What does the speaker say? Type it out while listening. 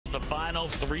the final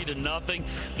 3-0.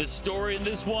 The story in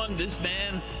this one, this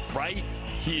man right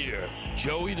here,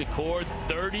 Joey Daccord,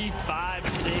 35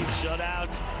 save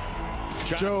shutout.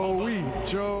 Joey.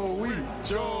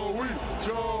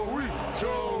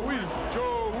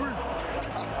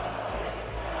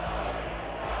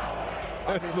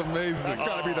 That's amazing. That's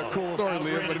got to be the coolest. Sorry,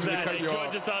 Liam, but it's going to cut you Join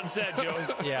off. us on set, Joe.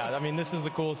 Yeah, I mean, this is the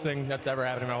coolest thing that's ever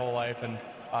happened in my whole life, and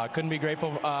couldn't be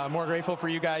more grateful for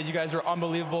you guys. You guys were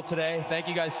unbelievable today. Thank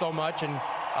you guys so much, and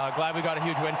glad we got a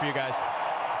huge win for you guys.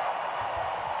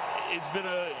 It's been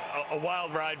a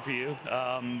wild ride for you.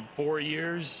 4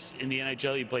 years in the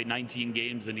NHL, you played 19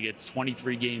 games, then you get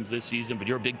 23 games this season, but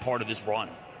you're a big part of this run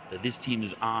that this team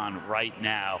is on right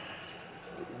now.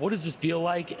 What does this feel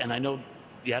like? And I know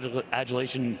the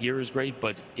adulation here is great,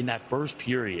 but in that first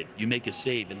period, you make a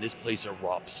save and this place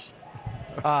erupts.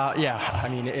 Yeah, I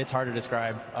mean, it's hard to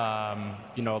describe,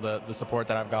 you know, the support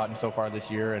that I've gotten so far this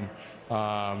year. And,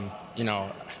 you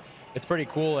know, it's pretty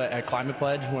cool at Climate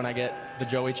Pledge when I get the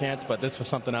Joey chance, but this was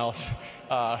something else.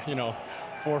 You know,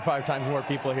 4 or 5 times more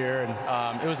people here,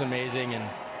 and it was amazing. And,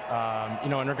 you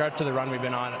know, in regard to the run we've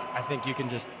been on, I think you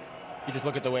just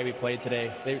look at the way we played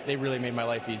today. They really made my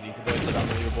life easy. The boys did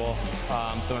unbelievable.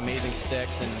 Some amazing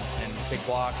sticks and big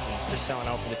blocks, and just selling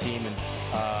out for the team.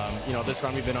 And you know, this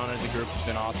run we've been on as a group has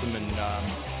been awesome. And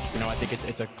you know, I think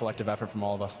it's a collective effort from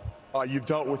all of us. You've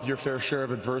dealt with your fair share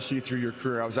of adversity through your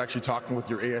career. I was actually talking with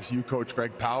your ASU coach,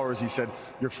 Greg Powers. He said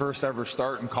your first ever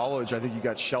start in college, I think you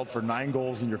got shelled for 9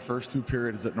 goals in your first 2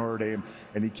 periods at Notre Dame.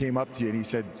 And he came up to you and he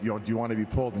said, you know, do you want to be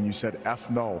pulled? And you said, F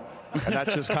no. And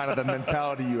that's just kind of the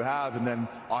mentality you have. And then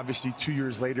obviously 2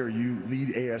 years later, you lead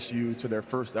ASU to their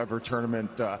first ever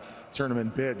tournament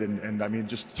bid. And I mean,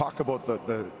 just talk about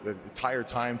the entire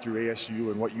time through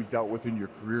ASU and what you've dealt with in your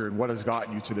career and what has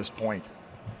gotten you to this point.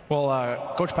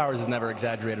 Well, Coach Powers has never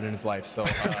exaggerated in his life, so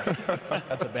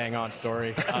that's a bang-on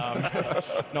story.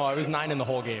 No, I was 9 in the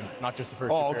whole game, not just the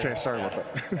first. Oh, okay, sorry about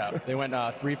that. Yeah, they went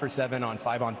 3 for 7 on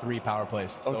 5-on-3 power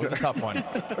plays, so it was a tough one.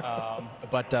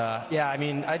 But yeah, I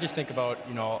mean, I just think about,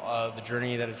 you know, the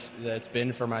journey that it's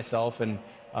been for myself, and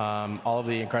all of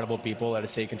the incredible people that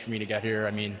it's taken for me to get here.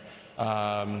 I mean,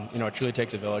 you know, it truly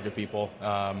takes a village of people,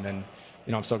 and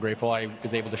you know, I'm so grateful I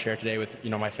was able to share today with, you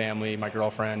know, my family, my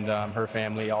girlfriend, her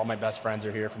family. All my best friends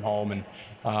are here from home, and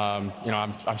you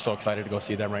know, I'm so excited to go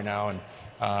see them right now. And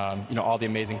you know, all the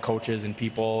amazing coaches and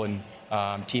people and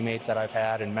teammates that I've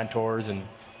had and mentors, and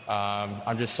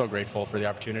I'm just so grateful for the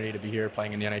opportunity to be here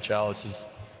playing in the NHL. This is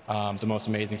the most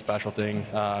amazing, special thing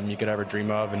you could ever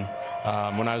dream of. And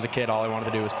when I was a kid, all I wanted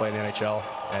to do was play in the NHL.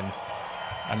 And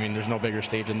I mean, there's no bigger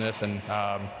stage than this. And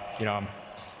you know, I'm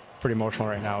pretty emotional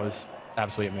right now. It was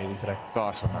absolutely amazing today. It's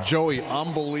awesome, man. Joey,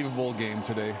 unbelievable game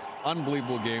today.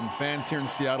 Unbelievable game. Fans here in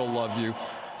Seattle love you.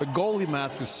 The goalie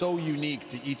mask is so unique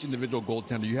to each individual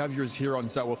goaltender. You have yours here on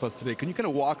set with us today. Can you kind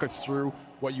of walk us through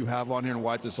what you have on here and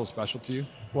why it's so special to you?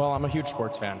 Well, I'm a huge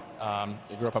sports fan. I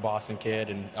grew up a Boston kid,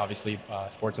 and obviously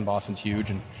sports in Boston's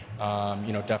huge. And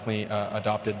you know, definitely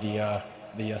adopted the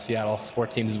Seattle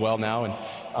sports teams as well now. And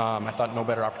I thought no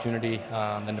better opportunity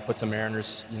than to put some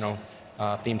Mariners, you know,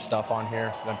 themed stuff on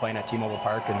here. I've been playing at T-Mobile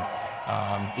Park, and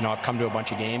you know, I've come to a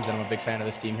bunch of games, and I'm a big fan of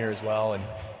this team here as well.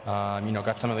 And you know,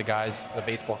 got some of the guys, the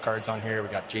baseball cards on here. We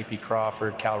got J.P.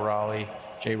 Crawford, Cal Raleigh,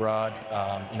 J-Rod,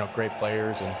 you know, great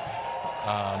players. And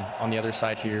on the other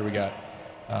side here, we got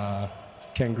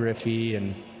Ken Griffey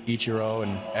and Ichiro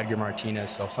and Edgar Martinez,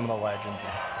 so some of the legends.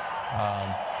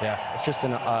 And yeah, it's just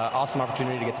an awesome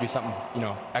opportunity to get to do something, you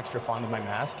know, extra fun with my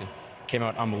mask. And it came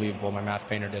out unbelievable. My mask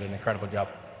painter did an incredible job.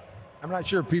 I'm not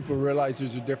sure people realize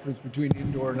there's a difference between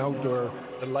indoor and outdoor,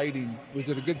 the lighting. Was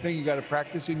it a good thing you got to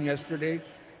practice in yesterday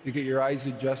to get your eyes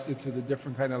adjusted to the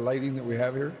different kind of lighting that we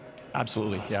have here?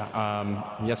 Absolutely, yeah.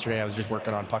 Yesterday I was just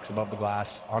working on pucks above the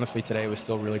glass. Honestly, today was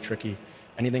still really tricky.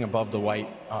 Anything above the white,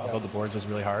 above the boards was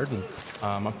really hard. And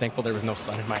I'm thankful there was no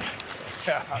sun in my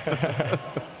eyes.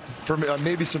 For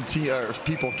maybe some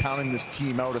people counting this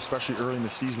team out, especially early in the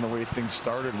season, the way things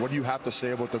started, what do you have to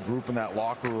say about the group in that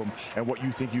locker room and what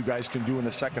you think you guys can do in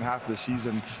the second half of the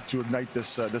season to ignite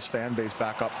this fan base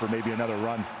back up for maybe another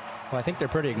run? Well, I think they're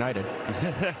pretty ignited. Oh,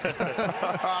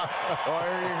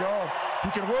 there you go.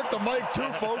 You can work the mic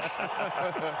too, folks.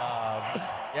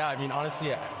 Yeah, I mean,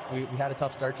 honestly, we had a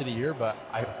tough start to the year, but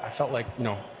I felt like, you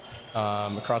know,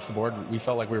 across the board, we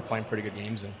felt like we were playing pretty good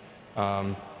games,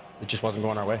 and it just wasn't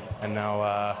going our way. And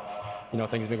now, you know,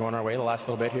 things have been going our way the last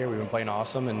little bit here. We've been playing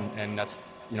awesome, and that's,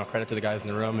 you know, credit to the guys in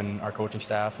the room and our coaching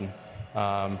staff. And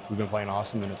we've been playing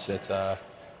awesome, and it's yeah,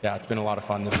 it's been a lot of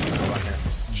fun this season here.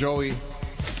 Joey,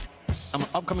 I'm an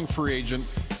upcoming free agent.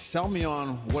 Sell me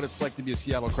on what it's like to be a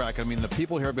Seattle Kraken. I mean, the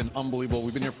people here have been unbelievable.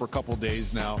 We've been here for a couple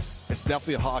days now. It's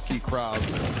definitely a hockey crowd.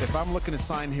 If I'm looking to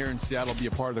sign here in Seattle, be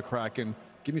a part of the Kraken,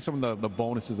 give me some of the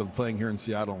bonuses of playing here in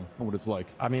Seattle and what it's like.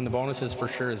 I mean, the bonuses for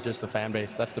sure is just the fan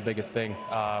base. That's the biggest thing.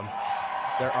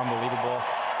 They're unbelievable.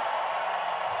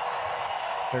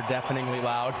 They're deafeningly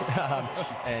loud.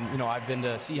 And, you know, I've been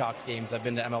to Seahawks games. I've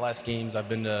been to MLS games. I've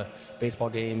been to baseball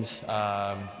games.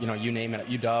 You know, you name it,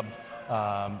 UW.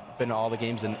 Been to all the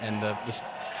games, and the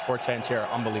sports fans here are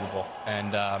unbelievable.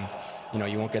 And, you know,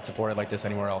 you won't get supported like this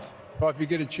anywhere else. Well, if you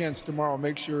get a chance tomorrow,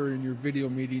 make sure in your video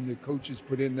meeting the coaches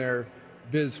put in there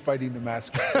Biz fighting the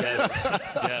mascot. Yes,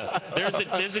 yeah.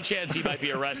 There's a chance he might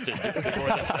be arrested before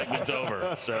this segment's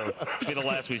over. So it's be the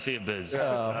last we see of Biz.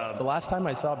 The last time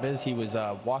I saw Biz, he was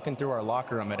walking through our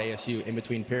locker room at ASU in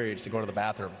between periods to go to the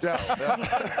bathroom. Yeah.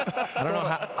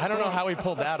 I don't know how he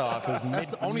pulled that off. It was That's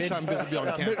the only time Biz would be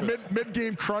on campus.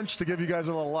 Mid-game crunch to give you guys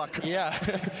a little luck. Yeah,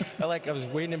 I was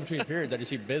waiting in between periods. I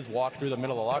just see Biz walk through the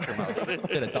middle of the locker room. I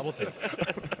did a double take.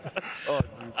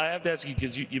 I have to ask you,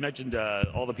 because you mentioned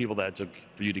all the people that it took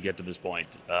for you to get to this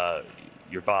point.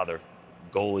 Your father,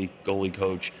 goalie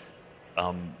coach.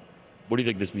 What do you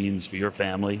think this means for your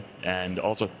family? And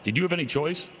also, did you have any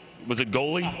choice? Was it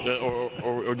goalie,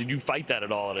 or did you fight that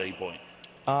at all at any point?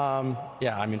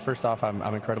 Yeah, I mean, first off,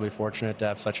 I'm incredibly fortunate to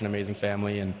have such an amazing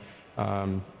family, and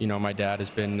you know, my dad has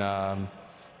been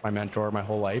my mentor my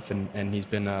whole life, and he's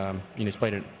been he's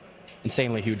played an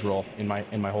insanely huge role in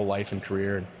my whole life and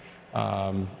career.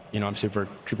 And, you know, I'm super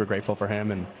grateful for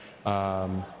him and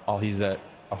all he's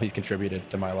contributed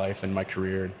to my life and my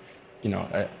career. And, you know,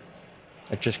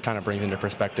 it just kind of brings into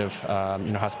perspective, you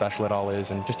know, how special it all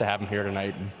is, and just to have him here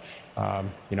tonight.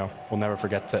 And, you know, we'll never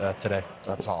forget today.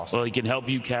 That's awesome. Well, he can help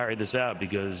you carry this out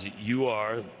because you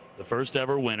are the first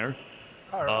ever winner.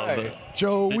 All right.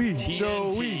 Joey,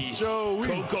 TNT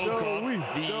Joey,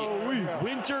 the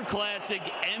Winter Classic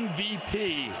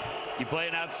MVP. You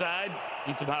playing outside,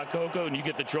 eat some hot cocoa, and you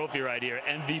get the trophy right here,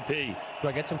 MVP. Do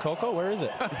I get some cocoa? Where is it?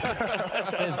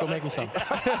 Please go make me some.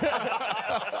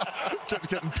 Just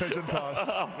getting pigeon tossed.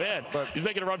 Oh, man. He's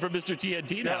making a run for Mr.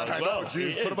 TNT now as well. I know,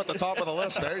 geez, put him at the top of the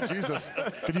list there. Jesus.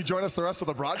 Can you join us the rest of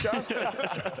the broadcast?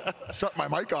 Shut my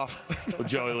mic off. Well,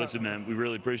 Joey, listen, man, we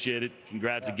really appreciate it.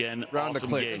 Congrats again. Round of Awesome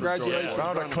clicks. game. Congratulations.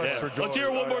 Round of clicks for Joey. Let's hear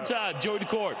it one more time. Joey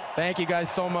Daccord. Thank you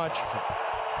guys so much.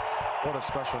 What a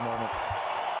special moment.